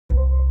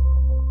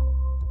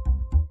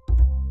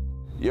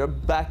You're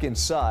back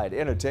inside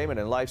entertainment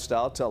and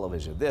lifestyle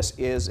television. This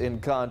is In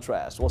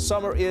Contrast. Well,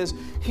 summer is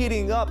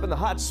heating up and the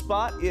hot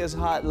spot is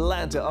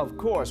Hotlanta. Of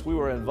course, we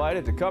were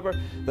invited to cover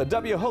the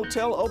W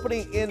Hotel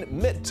opening in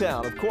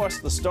Midtown. Of course,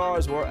 the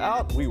stars were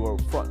out. We were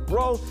front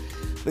row.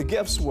 The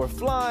gifts were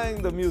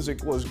flying. The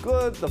music was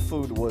good. The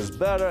food was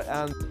better.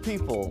 And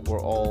people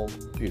were all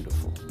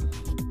beautiful.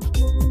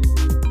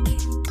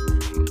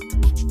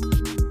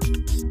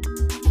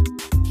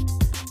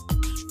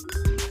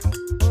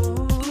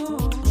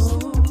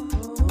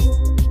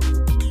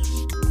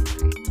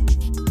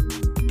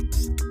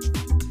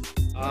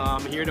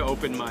 I'm here to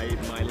open my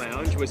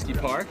lounge, Whiskey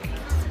Park.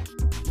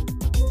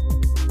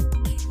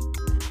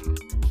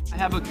 I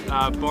have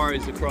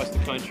bars across the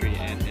country,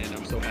 and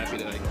I'm so happy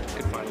that I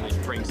could finally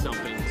bring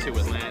something to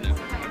Atlanta.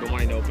 I've been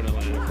wanting to open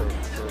Atlanta for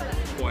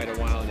quite a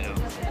while now,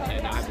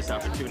 and I have this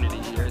opportunity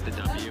here at the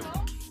W.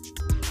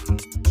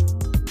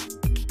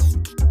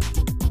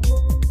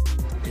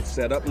 It's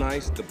set up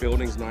nice, the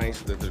building's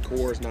nice, the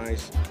decor is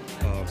nice,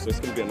 so it's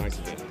going to be a nice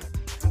event.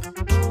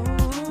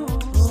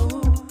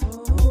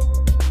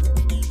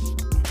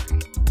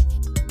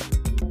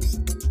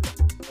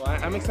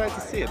 I'm excited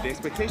to see it. The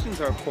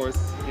expectations are, of course,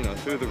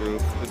 through the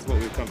roof. This is what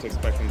we've come to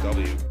expect from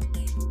W.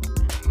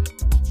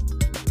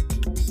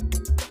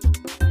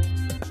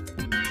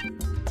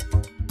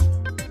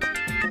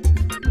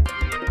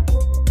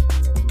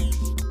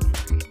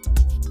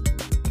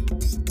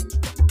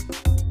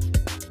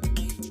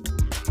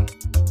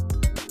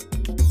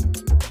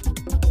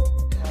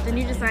 The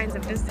new designs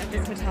of this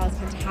hotel is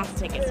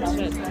fantastic. It's such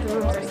the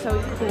rooms are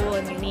so cool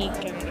and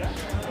unique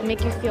and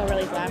make you feel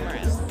really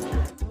glamorous.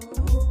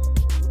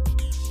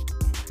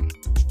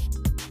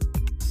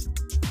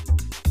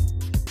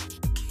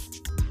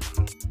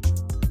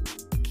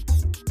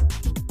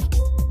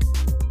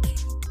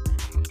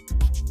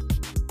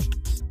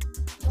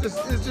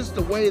 It's just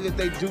the way that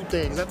they do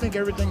things. I think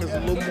everything is a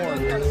little more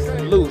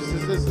loose.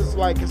 It's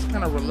like it's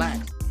kind of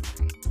relaxed.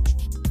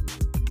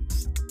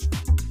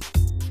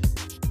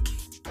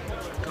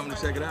 Come to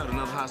check it out.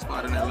 Another hot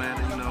spot in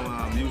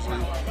Atlanta.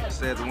 Usually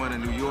stay at the one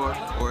in New York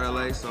or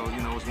LA, so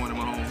it's one in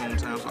my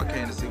hometown. So I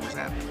came to see what's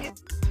happening.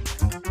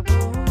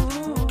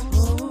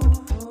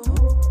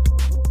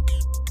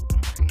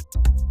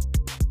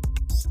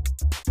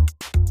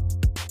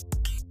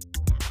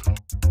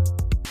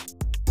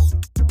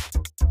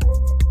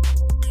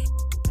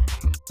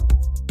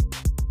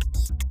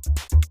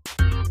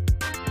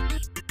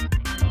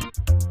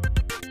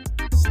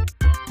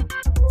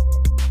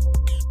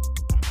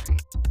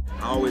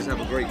 I always have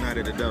a great night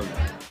at the W.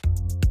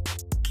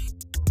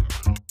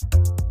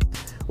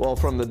 Well,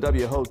 from the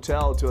W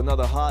Hotel to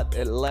another hot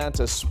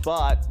Atlanta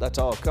spot, that's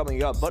all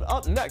coming up. But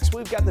up next,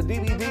 we've got the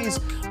DVDs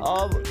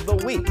of the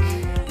week.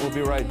 We'll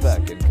be right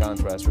back. In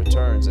Contrast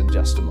returns in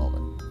just a moment.